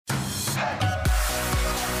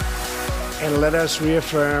and let us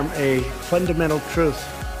reaffirm a fundamental truth.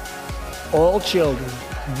 All children,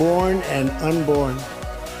 born and unborn,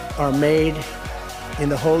 are made in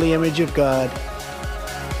the holy image of God.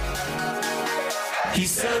 He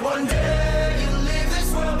said one day you'll leave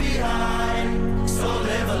this world behind, so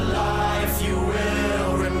live a life you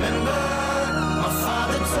will remember. My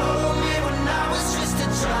father told me when I was just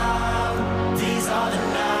a child, these are the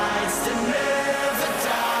nights that never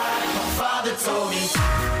die. My father told me.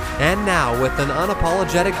 And now, with an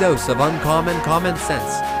unapologetic dose of uncommon common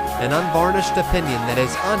sense, an unvarnished opinion that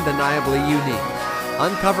is undeniably unique,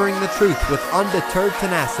 uncovering the truth with undeterred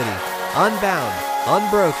tenacity, unbound,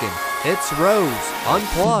 unbroken, it's Rose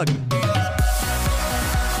Unplugged.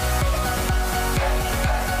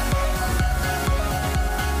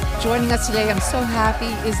 Joining us today, I'm so happy,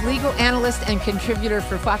 is legal analyst and contributor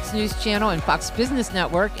for Fox News Channel and Fox Business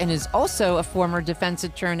Network, and is also a former defense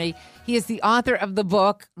attorney. He is the author of the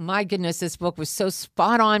book. My goodness, this book was so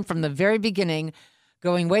spot on from the very beginning,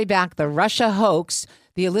 going way back, The Russia Hoax,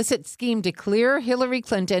 the illicit scheme to clear Hillary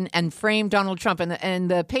Clinton and frame Donald Trump.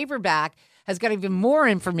 And the paperback has got even more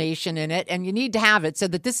information in it, and you need to have it so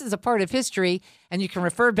that this is a part of history, and you can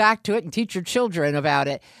refer back to it and teach your children about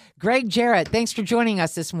it. Gregg Jarrett, thanks for joining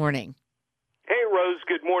us this morning. Hey, Rose.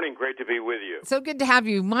 Good morning. Great to be with you. So good to have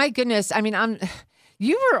you. My goodness. I mean,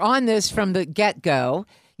 you were on this from the get-go.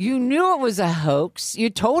 You knew it was a hoax. You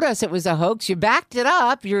told us it was a hoax. You backed it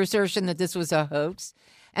up, your assertion that this was a hoax.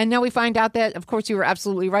 And now we find out that, of course, you were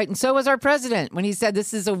absolutely right. And so was our president when he said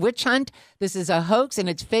this is a witch hunt, this is a hoax, and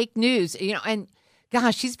it's fake news. You know, and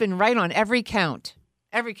gosh, he's been right on every count.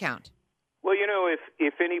 Every count. Well, you know,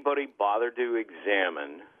 if anybody bothered to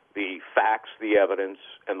examine the facts, the evidence,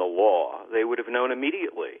 and the law, they would have known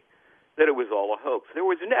immediately that it was all a hoax. There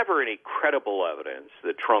was never any credible evidence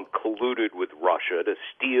that Trump colluded with Russia to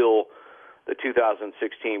steal the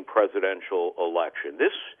 2016 presidential election.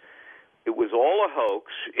 It was all a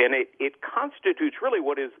hoax, and it constitutes really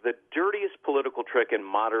what is the dirtiest political trick in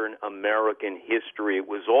modern American history. It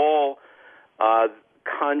was all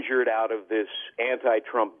conjured out of this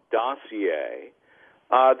anti-Trump dossier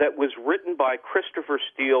that was written by Christopher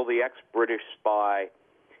Steele, the ex-British spy,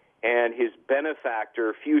 and his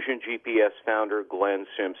benefactor, Fusion GPS founder Glenn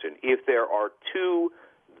Simpson. If there are two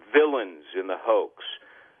villains in the hoax,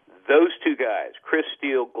 those two guys, Chris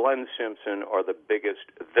Steele, Glenn Simpson, are the biggest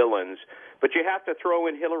villains. But you have to throw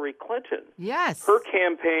in Hillary Clinton. Yes. Her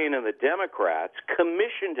campaign and the Democrats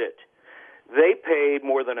commissioned it. They paid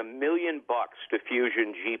more than $1 million to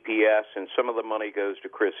Fusion GPS, and some of the money goes to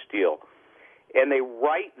Chris Steele. And they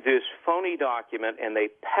write this phony document, and they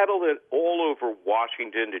peddle it all over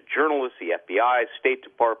Washington to journalists, the FBI, State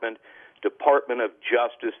Department, Department of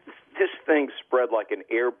Justice. This thing spread like an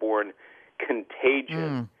airborne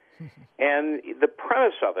contagion. And the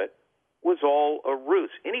premise of it was all a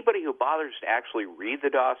ruse. Anybody who bothers to actually read the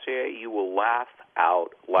dossier, you will laugh out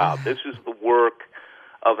loud. This is the work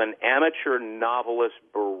of an amateur novelist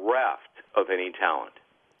bereft of any talent.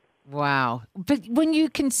 Wow. But when you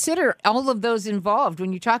consider all of those involved,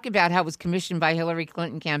 when you talk about how it was commissioned by Hillary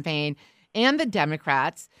Clinton campaign and the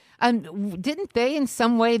Democrats, didn't they in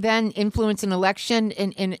some way then influence an election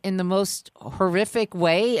in the most horrific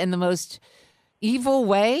way, in the most evil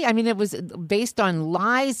way? I mean, it was based on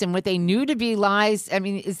lies and what they knew to be lies. I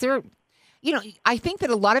mean, is there, you know, I think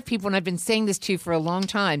that a lot of people, and I've been saying this to you for a long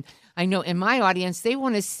time, I know in my audience, they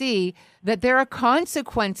want to see that there are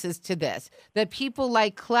consequences to this, that people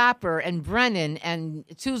like Clapper and Brennan and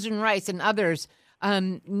Susan Rice and others,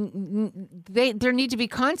 there need to be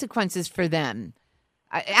consequences for them.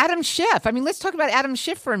 Adam Schiff. I mean, let's talk about Adam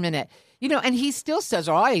Schiff for a minute. You know, and he still says,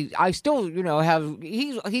 "Oh, I still, you know, have."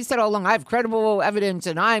 He said all along, "I have credible evidence,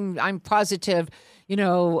 and I'm positive, you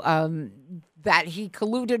know, that he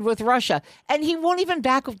colluded with Russia," and he won't even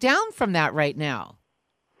back down from that right now.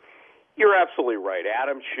 You're absolutely right.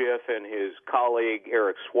 Adam Schiff and his colleague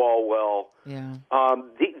Eric Swalwell,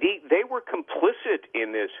 they were complicit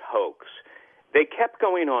in this hoax. They kept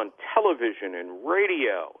going on television and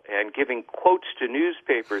radio and giving quotes to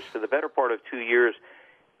newspapers for the better part of 2 years,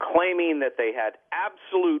 claiming that they had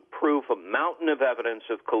absolute proof, a mountain of evidence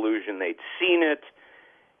of collusion. They'd seen it,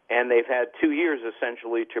 and they've had 2 years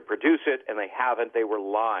essentially to produce it, and they haven't. They were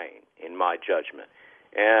lying, in my judgment.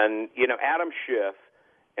 And, you know, Adam Schiff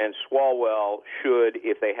and Swalwell should,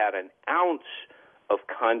 if they had an ounce of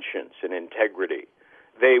conscience and integrity,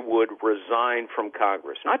 they would resign from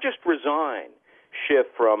Congress. Not just resign, Schiff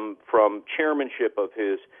from chairmanship of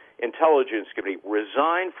his Intelligence Committee,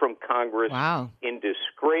 resign from Congress in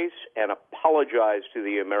disgrace and apologize to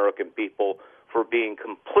the American people for being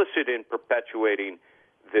complicit in perpetuating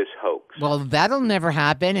this hoax. Well, that'll never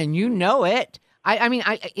happen, and you know it. I mean,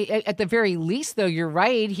 at the very least, though, you're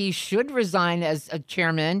right. He should resign as a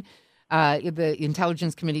chairman, the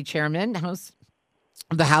Intelligence Committee chairman,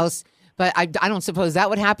 the House. But I don't suppose that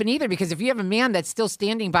would happen either, because if you have a man that's still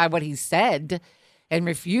standing by what he said and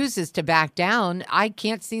refuses to back down, I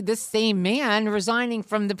can't see this same man resigning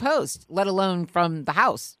from the post, let alone from the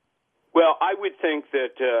House. Well, I would think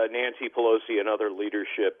that Nancy Pelosi and other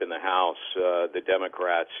leadership in the House, the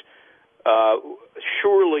Democrats,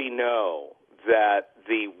 surely know that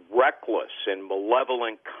the reckless and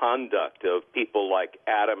malevolent conduct of people like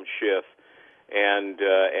Adam Schiff and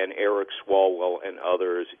Eric Swalwell and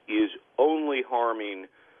others is only harming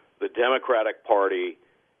the Democratic Party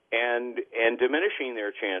and diminishing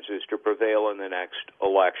their chances to prevail in the next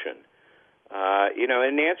election.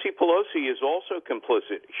 And Nancy Pelosi is also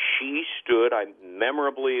complicit. She stood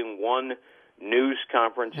memorably in one news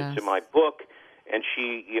conference, It's in my book, and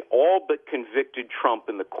she all but convicted Trump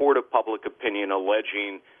in the court of public opinion,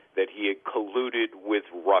 alleging that he had colluded with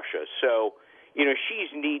Russia. So,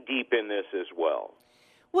 she's knee-deep in this as well.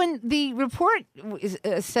 When the report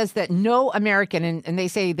says that no American, and they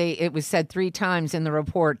say it was said 3 times in the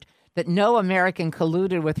report, that no American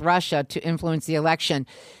colluded with Russia to influence the election,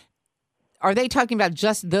 are they talking about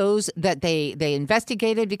just those that they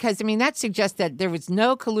investigated? Because, I mean, that suggests that there was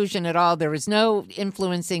no collusion at all. There was no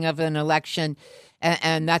influencing of an election,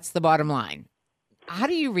 and that's the bottom line. How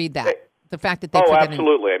do you read that? The fact that they put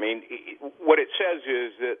absolutely. I mean, what it says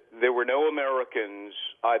is that there were no Americans,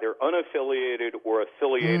 either unaffiliated or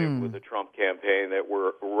affiliated with the Trump campaign, that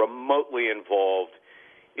were remotely involved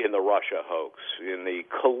in the Russia hoax, in the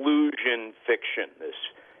collusion fiction, this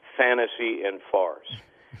fantasy and farce.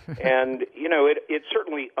 And, it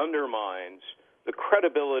certainly undermines the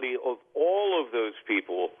credibility of all of those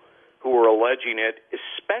people who are alleging it,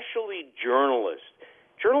 especially journalists.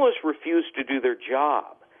 Journalists refuse to do their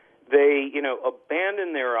job. They,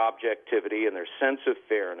 abandon their objectivity and their sense of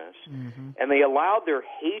fairness, and they allowed their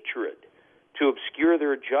hatred to obscure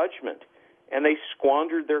their judgment, and they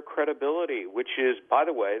squandered their credibility, which is, by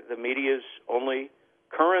the way, the media's only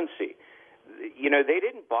currency. They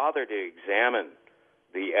didn't bother to examine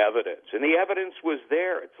the evidence, and the evidence was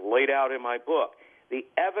there. It's laid out in my book. The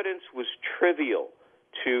evidence was trivial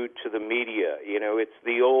to the media. It's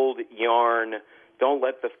the old yarn, don't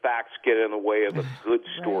let the facts get in the way of a good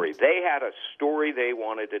story. Right. They had a story they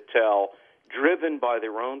wanted to tell, driven by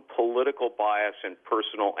their own political bias and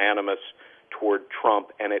personal animus toward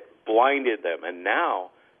Trump, and it blinded them, and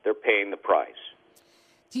now they're paying the price.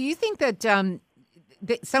 Do you think that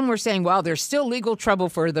some were saying, well, there's still legal trouble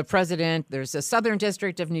for the president, there's a Southern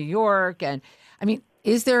District of New York, and, I mean,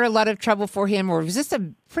 is there a lot of trouble for him, or is this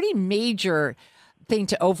a pretty major thing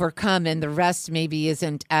to overcome, and the rest maybe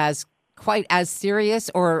isn't quite as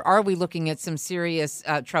serious, or are we looking at some serious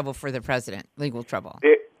trouble for the president, legal trouble?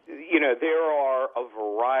 There are a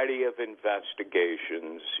variety of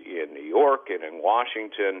investigations in New York and in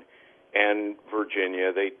Washington and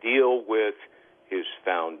Virginia. They deal with his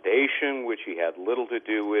foundation, which he had little to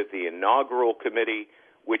do with, the inaugural committee,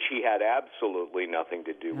 which he had absolutely nothing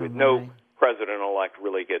to do with. No president-elect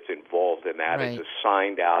really gets involved in that. It's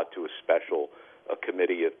assigned out to a special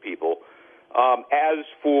committee of people. As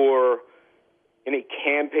for any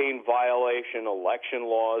campaign violation election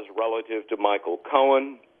laws relative to Michael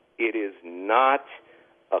Cohen, it is not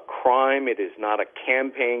a crime. It is not a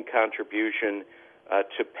campaign contribution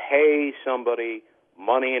to pay somebody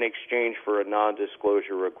money in exchange for a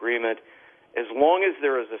non-disclosure agreement. As long as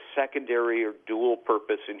there is a secondary or dual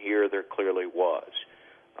purpose in here, there clearly was.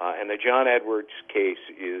 And the John Edwards case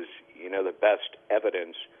is, the best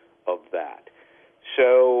evidence of that.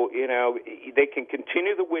 So, they can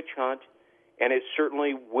continue the witch hunt, and it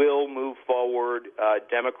certainly will move forward.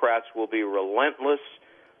 Democrats will be relentless.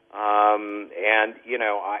 I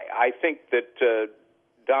think that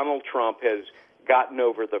Donald Trump has gotten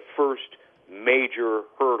over the first major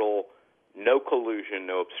hurdle: no collusion,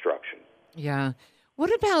 no obstruction. Yeah.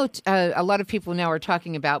 What about a lot of people now are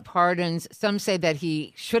talking about pardons? Some say that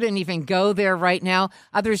he shouldn't even go there right now.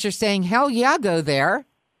 Others are saying, hell yeah, go there.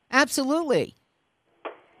 Absolutely.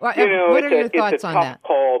 Well, what are your thoughts on that? It's a tough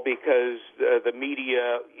call because the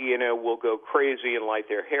media, will go crazy and light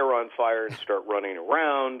their hair on fire and start running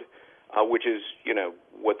around, which is,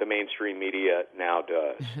 what the mainstream media now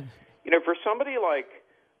does. For somebody like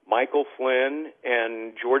Michael Flynn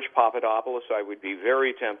and George Papadopoulos, I would be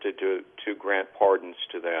very tempted to grant pardons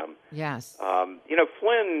to them. Yes.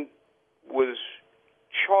 Flynn was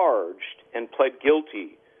charged and pled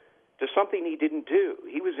guilty to something he didn't do.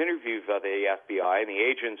 He was interviewed by the FBI, and the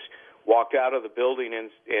agents walked out of the building and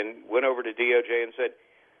went over to DOJ and said,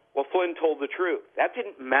 Well, Flynn told the truth. That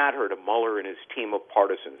didn't matter to Mueller and his team of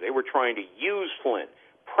partisans. They were trying to use Flynn,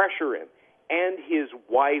 pressure him, and his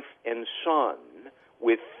wife and son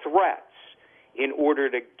with threats in order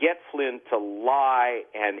to get Flynn to lie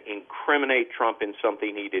and incriminate Trump in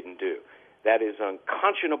something he didn't do. That is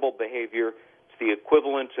unconscionable behavior. It's the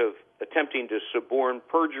equivalent of attempting to suborn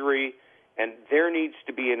perjury, and there needs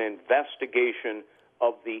to be an investigation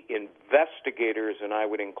of the investigators, and I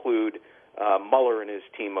would include Mueller and his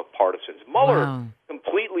team of partisans. Mueller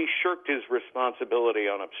completely shirked his responsibility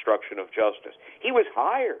on obstruction of justice. He was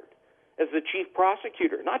hired as the chief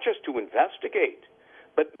prosecutor, not just to investigate,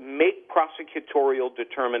 but make prosecutorial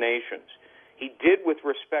determinations. He did with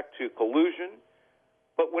respect to collusion,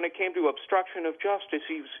 but when it came to obstruction of justice,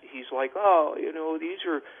 he's like, oh, you know, these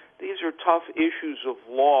are tough issues of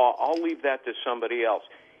law. I'll leave that to somebody else.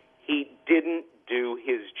 He didn't do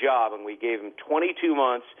his job, and we gave him 22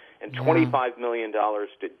 months and $25 million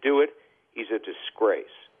to do it. He's a disgrace.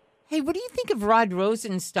 Hey, what do you think of Rod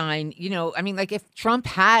Rosenstein? You know, I mean, like if Trump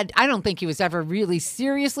had, I don't think he was ever really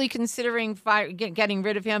seriously considering getting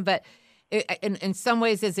rid of him, but in some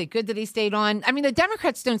ways, is it good that he stayed on? I mean, the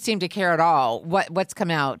Democrats don't seem to care at all what's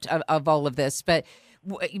come out of all of this, but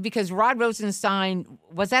because Rod Rosenstein,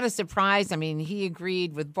 was that a surprise? I mean, he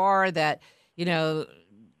agreed with Barr that, you know,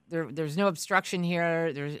 there's no obstruction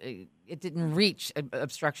here. It didn't reach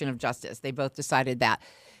obstruction of justice. They both decided that.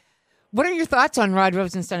 What are your thoughts on Rod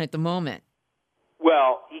Rosenstein at the moment?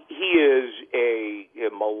 Well, he is a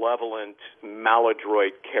malevolent,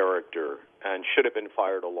 maladroit character and should have been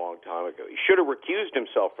fired a long time ago. He should have recused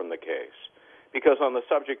himself from the case because on the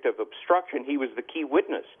subject of obstruction, he was the key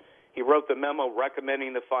witness. He wrote the memo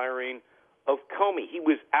recommending the firing of Comey. He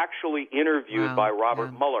was actually interviewed by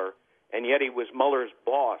Robert Mueller, and yet he was Mueller's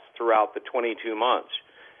boss throughout the 22 months.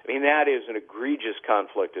 I mean, that is an egregious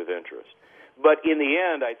conflict of interest. But in the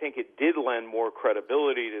end, I think it did lend more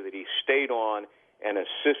credibility to that he stayed on and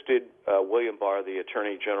assisted William Barr, the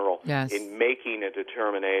Attorney General, in making a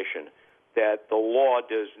determination that the law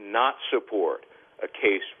does not support a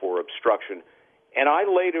case for obstruction. And I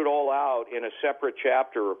laid it all out in a separate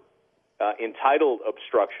chapter entitled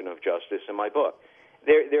Obstruction of Justice in my book.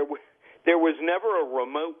 There was never a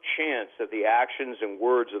remote chance that the actions and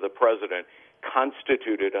words of the president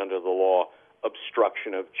constituted under the law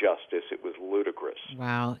obstruction of justice. It was ludicrous.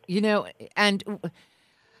 Wow. You know, and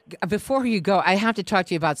before you go, I have to talk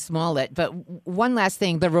to you about Smollett, but one last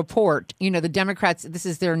thing, the report, you know, the Democrats, this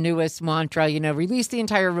is their newest mantra, you know, release the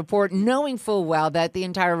entire report, knowing full well that the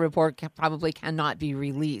entire report probably cannot be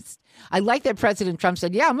released. I like that President Trump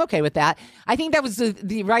said, yeah, I'm okay with that. I think that was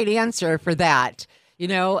the right answer for that, you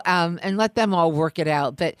know, and let them all work it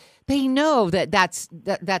out. But they know that's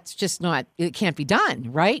just not, it can't be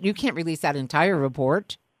done, right? You can't release that entire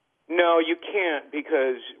report. No, you can't,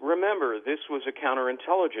 because remember, this was a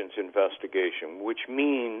counterintelligence investigation, which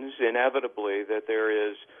means inevitably that there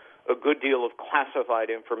is a good deal of classified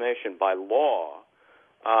information by law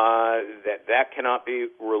that cannot be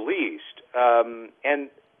released. And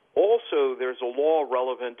also, there's a law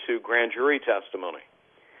relevant to grand jury testimony.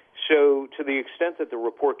 So to the extent that the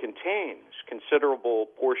report contains considerable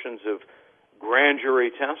portions of grand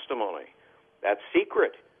jury testimony, that's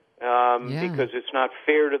secret. Because it's not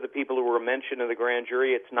fair to the people who were mentioned in the grand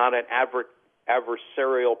jury. It's not an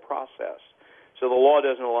adversarial process. So the law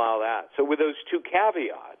doesn't allow that. So with those two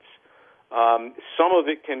caveats, some of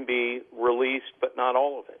it can be released, but not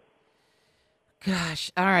all of it.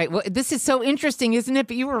 Gosh. All right. Well, this is so interesting, isn't it?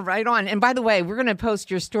 But you were right on. And by the way, we're going to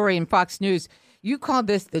post your story in Fox News. You called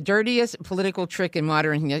this the dirtiest political trick in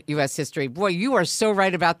modern U.S. history. Boy, you are so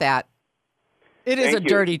right about that. It is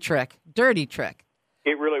dirty trick. Dirty trick.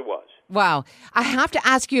 It really was. Wow. I have to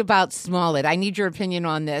ask you about Smollett. I need your opinion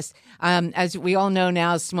on this. As we all know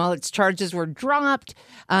now, Smollett's charges were dropped.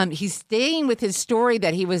 He's staying with his story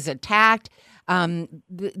that he was attacked.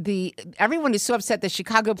 Everyone is so upset. The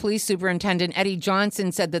Chicago police superintendent, Eddie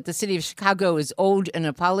Johnson, said that the city of Chicago is owed an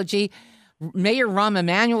apology. Mayor Rahm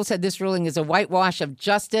Emanuel said this ruling is a whitewash of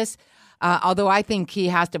justice. Although I think he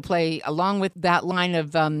has to play along with that line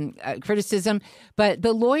of criticism. But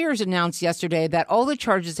the lawyers announced yesterday that all the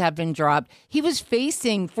charges have been dropped. He was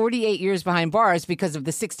facing 48 years behind bars because of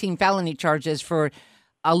the 16 felony charges for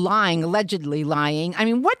allegedly lying. I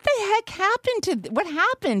mean, what the heck what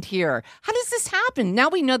happened here? How does this happen? Now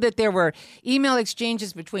we know that there were email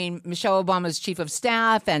exchanges between Michelle Obama's chief of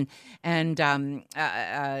staff and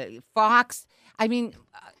Fox. I mean,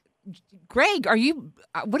 Greg,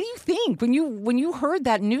 what do you think when you heard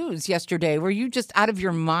that news yesterday? Were you just out of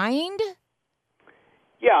your mind?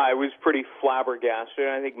 Yeah, I was pretty flabbergasted.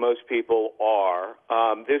 I think most people are.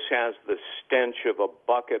 This has the stench of a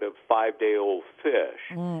bucket of 5-day-old fish.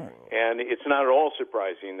 And it's not at all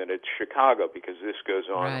surprising that it's Chicago because this goes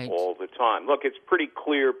on all the time. Look, it's pretty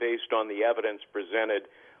clear based on the evidence presented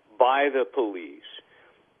by the police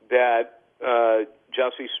that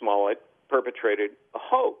Jussie Smollett perpetrated a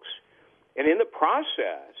hoax. And in the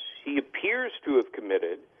process, he appears to have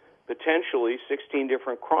committed potentially 16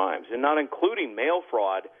 different crimes, and not including mail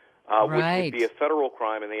fraud, which would be a federal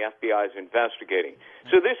crime, and the FBI is investigating.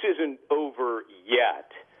 So this isn't over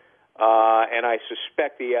yet, and I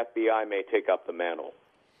suspect the FBI may take up the mantle.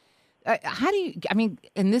 How do you, I mean,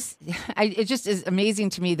 in this, it just is amazing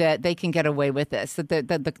to me that they can get away with this, that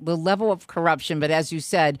the level of corruption, but as you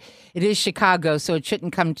said, it is Chicago, so it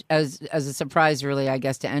shouldn't come as a surprise, really, I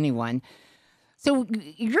guess, to anyone. So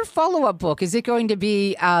your follow-up book, is it going to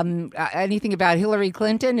be anything about Hillary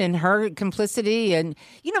Clinton and her complicity? And,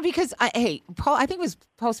 because, Paul, I think it was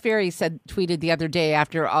Paul Sperry tweeted the other day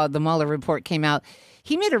after the Mueller report came out,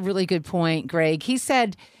 he made a really good point, Greg. He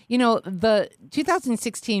said, the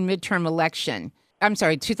 2018 midterm election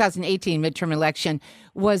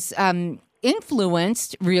was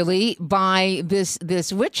influenced really by this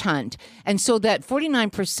witch hunt. And so that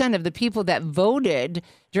 49% of the people that voted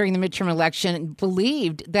during the midterm election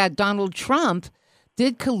believed that Donald Trump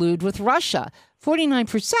did collude with Russia.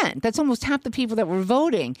 49%. That's almost half the people that were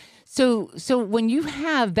voting. So when you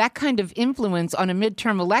have that kind of influence on a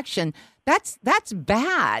midterm election, that's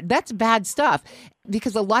bad. That's bad stuff.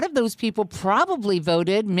 Because a lot of those people probably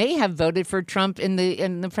may have voted for Trump in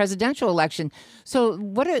the presidential election. So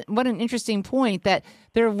what an interesting point that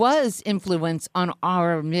there was influence on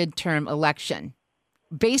our midterm election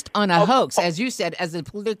based on a hoax, as you said, as a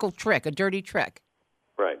political trick, a dirty trick.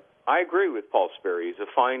 Right. I agree with Paul Sperry. He's a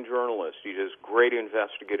fine journalist. He does great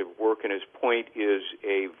investigative work, and his point is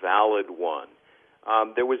a valid one.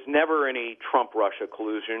 There was never any Trump-Russia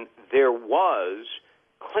collusion. There was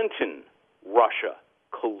Clinton-Russia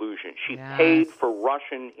collusion. She paid for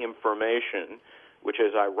Russian information, which,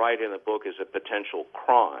 as I write in the book, is a potential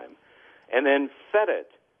crime, and then fed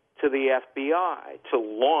it to the FBI to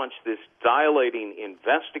launch this dilating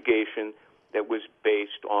investigation that was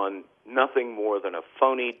based on nothing more than a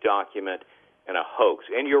phony document and a hoax.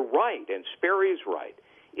 And you're right, and Sperry's right.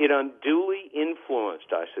 It unduly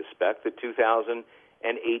influenced, I suspect, the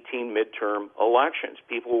 2018 midterm elections.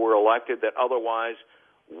 People were elected that otherwise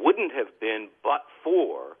wouldn't have been but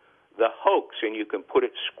for the hoax, and you can put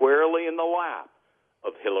it squarely in the lap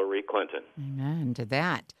of Hillary Clinton. Amen to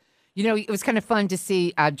that. It was kind of fun to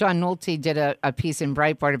see John Nolte did a piece in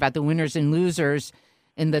Breitbart about the winners and losers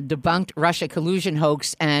in the debunked Russia collusion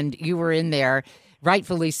hoax, and you were in there,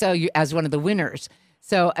 rightfully so, as one of the winners.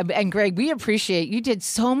 So, and Greg, we appreciate you did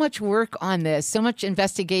so much work on this, so much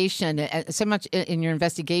investigation, so much in your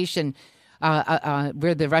investigation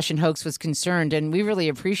where the Russian hoax was concerned, and we really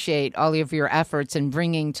appreciate all of your efforts in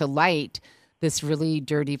bringing to light this really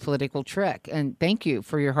dirty political trick. And thank you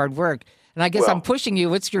for your hard work. And I guess I'm pushing you.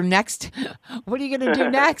 What's your next? What are you going to do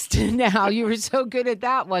next now? You were so good at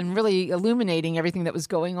that one, really illuminating everything that was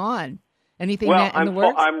going on. Anything in the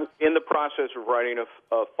works? I'm in the process of writing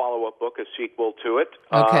a follow-up book, a sequel to it.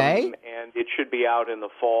 Okay. And it should be out in the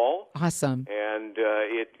fall. Awesome. And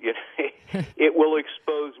it will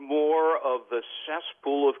expose more of the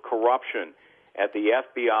cesspool of corruption at the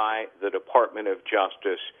FBI, the Department of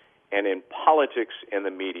Justice, and in politics and the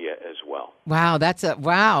media as well.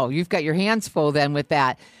 Wow, you've got your hands full then with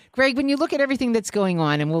that. Greg, when you look at everything that's going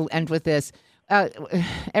on, and we'll end with this,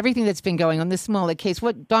 everything that's been going on, this Smollett case,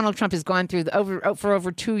 what Donald Trump has gone through for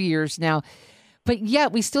over 2 years now, but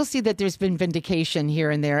yet we still see that there's been vindication here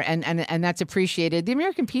and there, and that's appreciated. The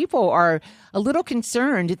American people are a little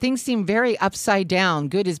concerned. Things seem very upside down.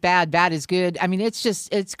 Good is bad, bad is good. I mean,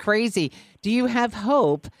 it's crazy. Do you have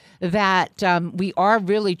hope that we are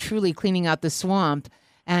really, truly cleaning out the swamp,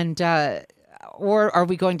 and or are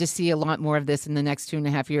we going to see a lot more of this in the next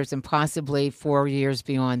 2.5 years and possibly 4 years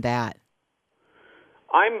beyond that?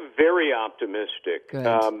 I'm very optimistic. Good.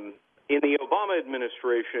 In the Obama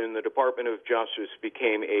administration, the Department of Justice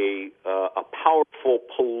became a powerful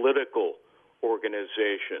political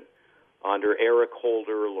organization under Eric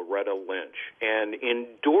Holder, Loretta Lynch, and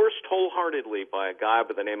endorsed wholeheartedly by a guy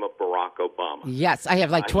by the name of Barack Obama. Yes, I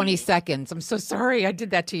have 20 seconds. I'm so sorry I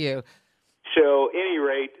did that to you. So, at any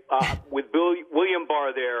rate, with William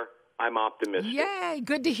Barr there, I'm optimistic. Yay,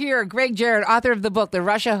 good to hear. Gregg Jarrett, author of the book, The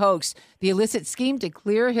Russia Hoax, The Illicit Scheme to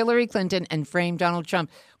Clear Hillary Clinton and Frame Donald Trump.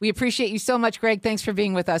 We appreciate you so much, Greg. Thanks for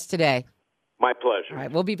being with us today. My pleasure. All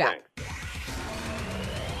right, we'll be back. Thanks.